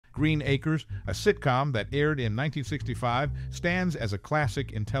Green Acres, a sitcom that aired in 1965, stands as a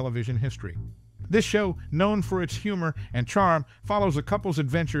classic in television history. This show, known for its humor and charm, follows a couple's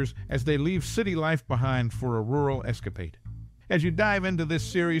adventures as they leave city life behind for a rural escapade. As you dive into this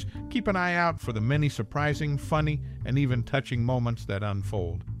series, keep an eye out for the many surprising, funny, and even touching moments that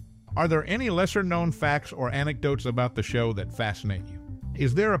unfold. Are there any lesser-known facts or anecdotes about the show that fascinate you?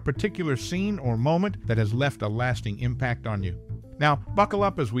 Is there a particular scene or moment that has left a lasting impact on you? Now, buckle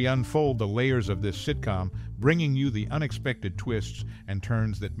up as we unfold the layers of this sitcom, bringing you the unexpected twists and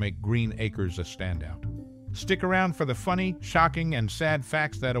turns that make Green Acres a standout. Stick around for the funny, shocking, and sad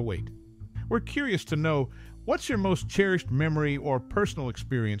facts that await. We're curious to know, what's your most cherished memory or personal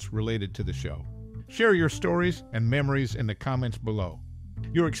experience related to the show? Share your stories and memories in the comments below.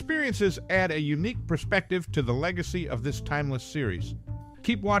 Your experiences add a unique perspective to the legacy of this timeless series.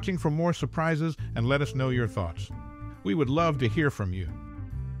 Keep watching for more surprises and let us know your thoughts. We would love to hear from you.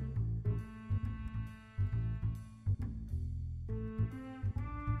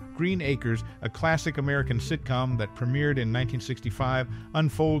 Green Acres, a classic American sitcom that premiered in 1965,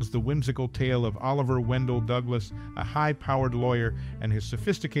 unfolds the whimsical tale of Oliver Wendell Douglas, a high-powered lawyer, and his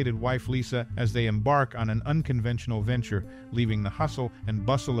sophisticated wife Lisa as they embark on an unconventional venture, leaving the hustle and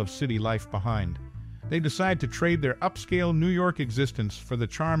bustle of city life behind. They decide to trade their upscale New York existence for the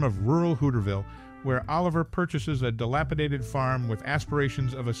charm of rural Hooterville, where Oliver purchases a dilapidated farm with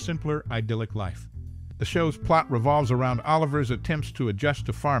aspirations of a simpler, idyllic life. The show's plot revolves around Oliver's attempts to adjust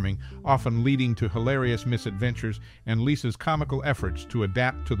to farming, often leading to hilarious misadventures, and Lisa's comical efforts to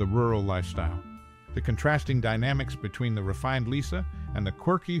adapt to the rural lifestyle. The contrasting dynamics between the refined Lisa and the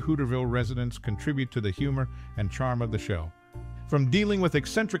quirky Hooterville residents contribute to the humor and charm of the show. From dealing with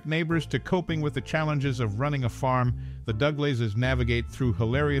eccentric neighbors to coping with the challenges of running a farm, the Douglases navigate through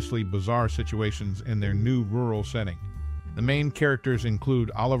hilariously bizarre situations in their new rural setting. The main characters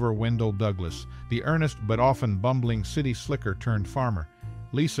include Oliver Wendell Douglas, the earnest but often bumbling city slicker turned farmer;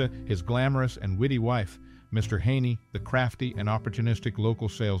 Lisa, his glamorous and witty wife; Mr. Haney, the crafty and opportunistic local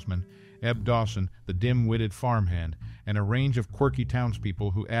salesman; Eb Dawson, the dim-witted farmhand; and a range of quirky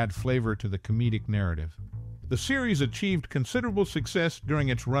townspeople who add flavor to the comedic narrative. The series achieved considerable success during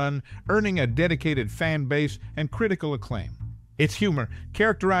its run, earning a dedicated fan base and critical acclaim. Its humor,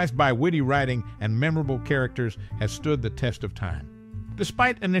 characterized by witty writing and memorable characters, has stood the test of time.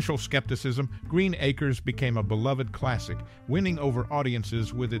 Despite initial skepticism, Green Acres became a beloved classic, winning over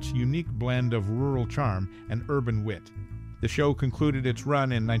audiences with its unique blend of rural charm and urban wit. The show concluded its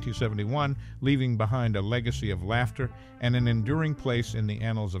run in 1971, leaving behind a legacy of laughter and an enduring place in the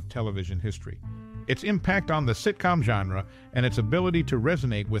annals of television history. Its impact on the sitcom genre and its ability to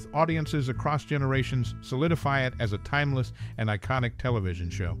resonate with audiences across generations solidify it as a timeless and iconic television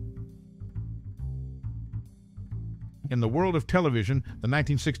show. In the world of television, the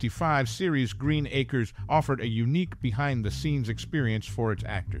 1965 series Green Acres offered a unique behind-the-scenes experience for its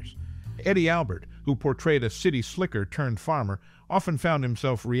actors. Eddie Albert, who portrayed a city slicker turned farmer, often found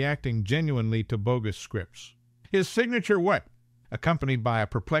himself reacting genuinely to bogus scripts. His signature "what?" accompanied by a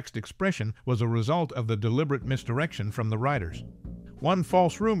perplexed expression, was a result of the deliberate misdirection from the writers. One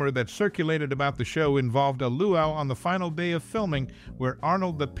false rumor that circulated about the show involved a luau on the final day of filming where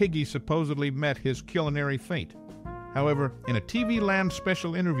Arnold the Piggy supposedly met his culinary fate. However, in a TV Land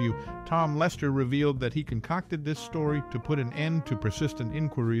special interview, Tom Lester revealed that he concocted this story to put an end to persistent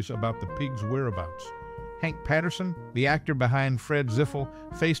inquiries about the pig's whereabouts. Hank Patterson, the actor behind Fred Ziffel,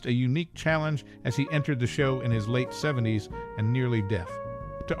 faced a unique challenge as he entered the show in his late 70s and nearly deaf.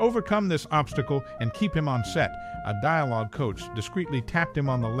 To overcome this obstacle and keep him on set, a dialogue coach discreetly tapped him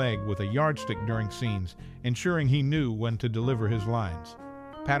on the leg with a yardstick during scenes, ensuring he knew when to deliver his lines.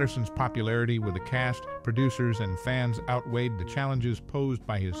 Patterson's popularity with the cast, producers, and fans outweighed the challenges posed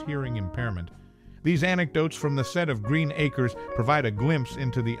by his hearing impairment. These anecdotes from the set of Green Acres provide a glimpse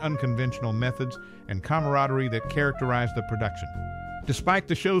into the unconventional methods and camaraderie that characterize the production. Despite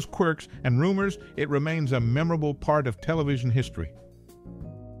the show's quirks and rumors, it remains a memorable part of television history.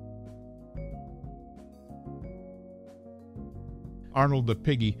 Arnold the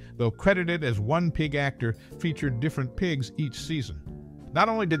Piggy, though credited as one pig actor, featured different pigs each season. Not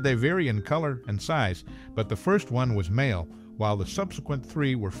only did they vary in color and size, but the first one was male, while the subsequent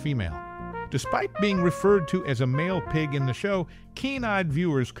three were female. Despite being referred to as a male pig in the show, keen-eyed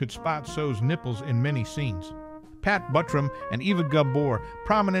viewers could spot So's nipples in many scenes. Pat Buttram and Eva Gabor,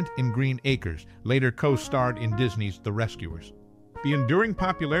 prominent in Green Acres, later co-starred in Disney's The Rescuers. The enduring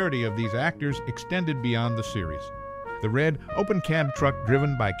popularity of these actors extended beyond the series. The red, open-cab truck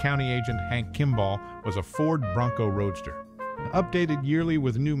driven by county agent Hank Kimball was a Ford Bronco Roadster. Updated yearly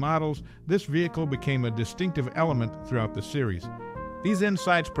with new models, this vehicle became a distinctive element throughout the series. These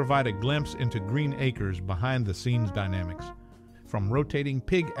insights provide a glimpse into Green Acres' behind-the-scenes dynamics. From rotating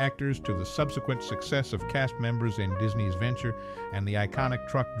pig actors to the subsequent success of cast members in Disney's venture and the iconic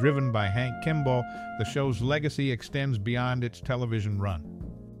truck driven by Hank Kimball, the show's legacy extends beyond its television run.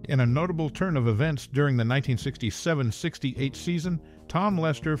 In a notable turn of events during the 1967-68 season, Tom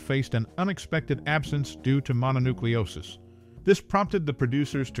Lester faced an unexpected absence due to mononucleosis. This prompted the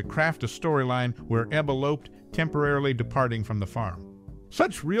producers to craft a storyline where Eb eloped, temporarily departing from the farm.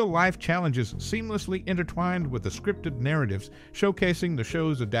 Such real-life challenges seamlessly intertwined with the scripted narratives, showcasing the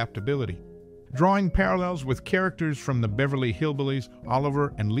show's adaptability. Drawing parallels with characters from the Beverly Hillbillies,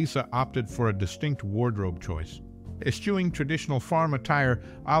 Oliver and Lisa opted for a distinct wardrobe choice. Eschewing traditional farm attire,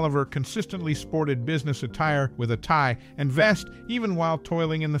 Oliver consistently sported business attire with a tie and vest even while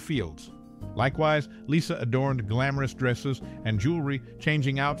toiling in the fields. Likewise, Lisa adorned glamorous dresses and jewelry,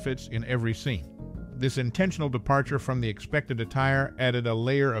 changing outfits in every scene. This intentional departure from the expected attire added a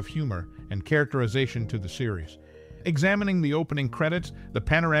layer of humor and characterization to the series. Examining the opening credits, the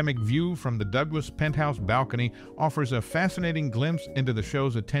panoramic view from the Douglas penthouse balcony offers a fascinating glimpse into the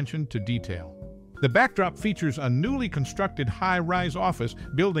show's attention to detail. The backdrop features a newly constructed high-rise office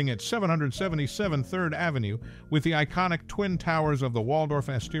building at 777 3rd Avenue, with the iconic twin towers of the Waldorf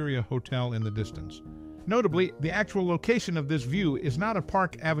Astoria Hotel in the distance. Notably, the actual location of this view is not a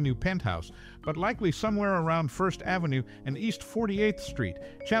Park Avenue penthouse, but likely somewhere around 1st Avenue and East 48th Street,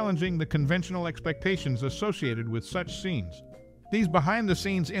 challenging the conventional expectations associated with such scenes. These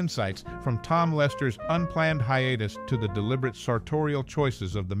behind-the-scenes insights, from Tom Lester's unplanned hiatus to the deliberate sartorial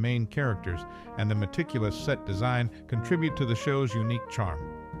choices of the main characters and the meticulous set design, contribute to the show's unique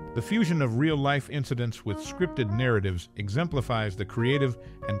charm. The fusion of real-life incidents with scripted narratives exemplifies the creative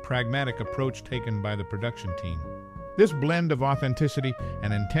and pragmatic approach taken by the production team. This blend of authenticity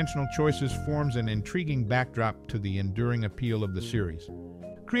and intentional choices forms an intriguing backdrop to the enduring appeal of the series.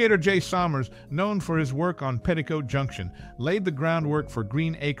 Creator Jay Sommers, known for his work on Petticoat Junction, laid the groundwork for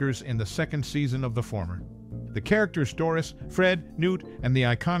Green Acres in the second season of the former. The characters Doris, Fred, Newt, and the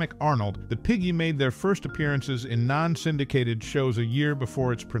iconic Arnold, the piggy, made their first appearances in non-syndicated shows a year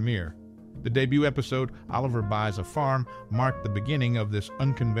before its premiere. The debut episode, Oliver Buys a Farm, marked the beginning of this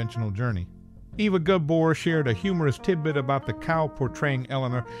unconventional journey. Gabor shared a humorous tidbit about the cow portraying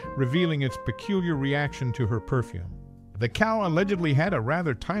Eleanor, revealing its peculiar reaction to her perfume. The cow allegedly had a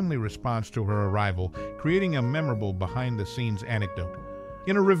rather timely response to her arrival, creating a memorable behind-the-scenes anecdote.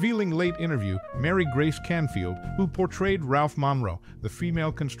 In a revealing late interview, Mary Grace Canfield, who portrayed Alf Monroe, the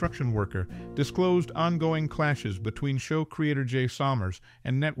female construction worker, disclosed ongoing clashes between show creator Jay Sommers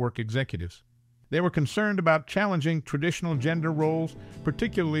and network executives. They were concerned about challenging traditional gender roles,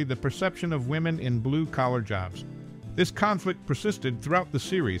 particularly the perception of women in blue-collar jobs. This conflict persisted throughout the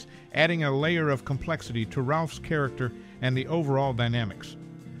series, adding a layer of complexity to Ralph's character and the overall dynamics.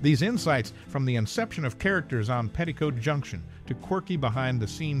 These insights, from the inception of characters on Petticoat Junction to quirky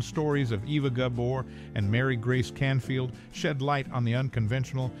behind-the-scenes stories of Gabor and Mary Grace Canfield, shed light on the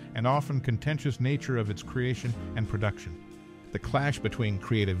unconventional and often contentious nature of its creation and production. The clash between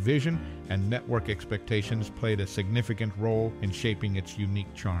creative vision and network expectations played a significant role in shaping its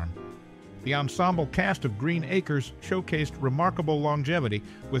unique charm. The ensemble cast of Green Acres showcased remarkable longevity,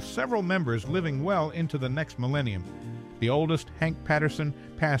 with several members living well into the next millennium. The oldest, Hank Patterson,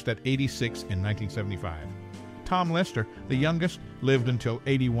 passed at 86 in 1975. Tom Lester, the youngest, lived until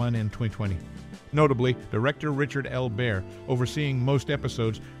 81 in 2020. Notably, director Richard L. Baer, overseeing most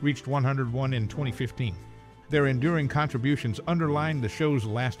episodes, reached 101 in 2015. Their enduring contributions underline the show's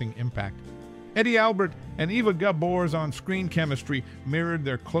lasting impact. Eddie Albert and Gabor's on-screen chemistry mirrored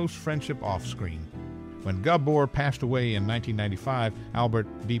their close friendship off-screen. When Gabor passed away in 1995, Albert,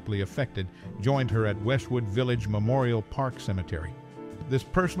 deeply affected, joined her at Westwood Village Memorial Park Cemetery. This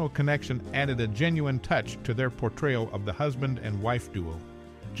personal connection added a genuine touch to their portrayal of the husband and wife duo.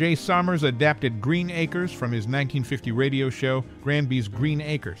 Jay Sommers adapted Green Acres from his 1950 radio show, Granby's Green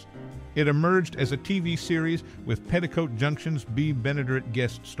Acres. It emerged as a TV series with Petticoat Junction's B. Benaderet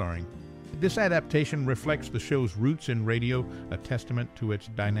guest starring. This adaptation reflects the show's roots in radio, a testament to its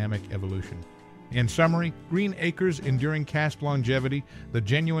dynamic evolution. In summary, Green Acres' enduring cast longevity, the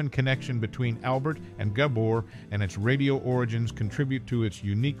genuine connection between Albert and Gabor, and its radio origins contribute to its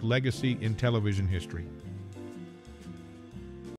unique legacy in television history.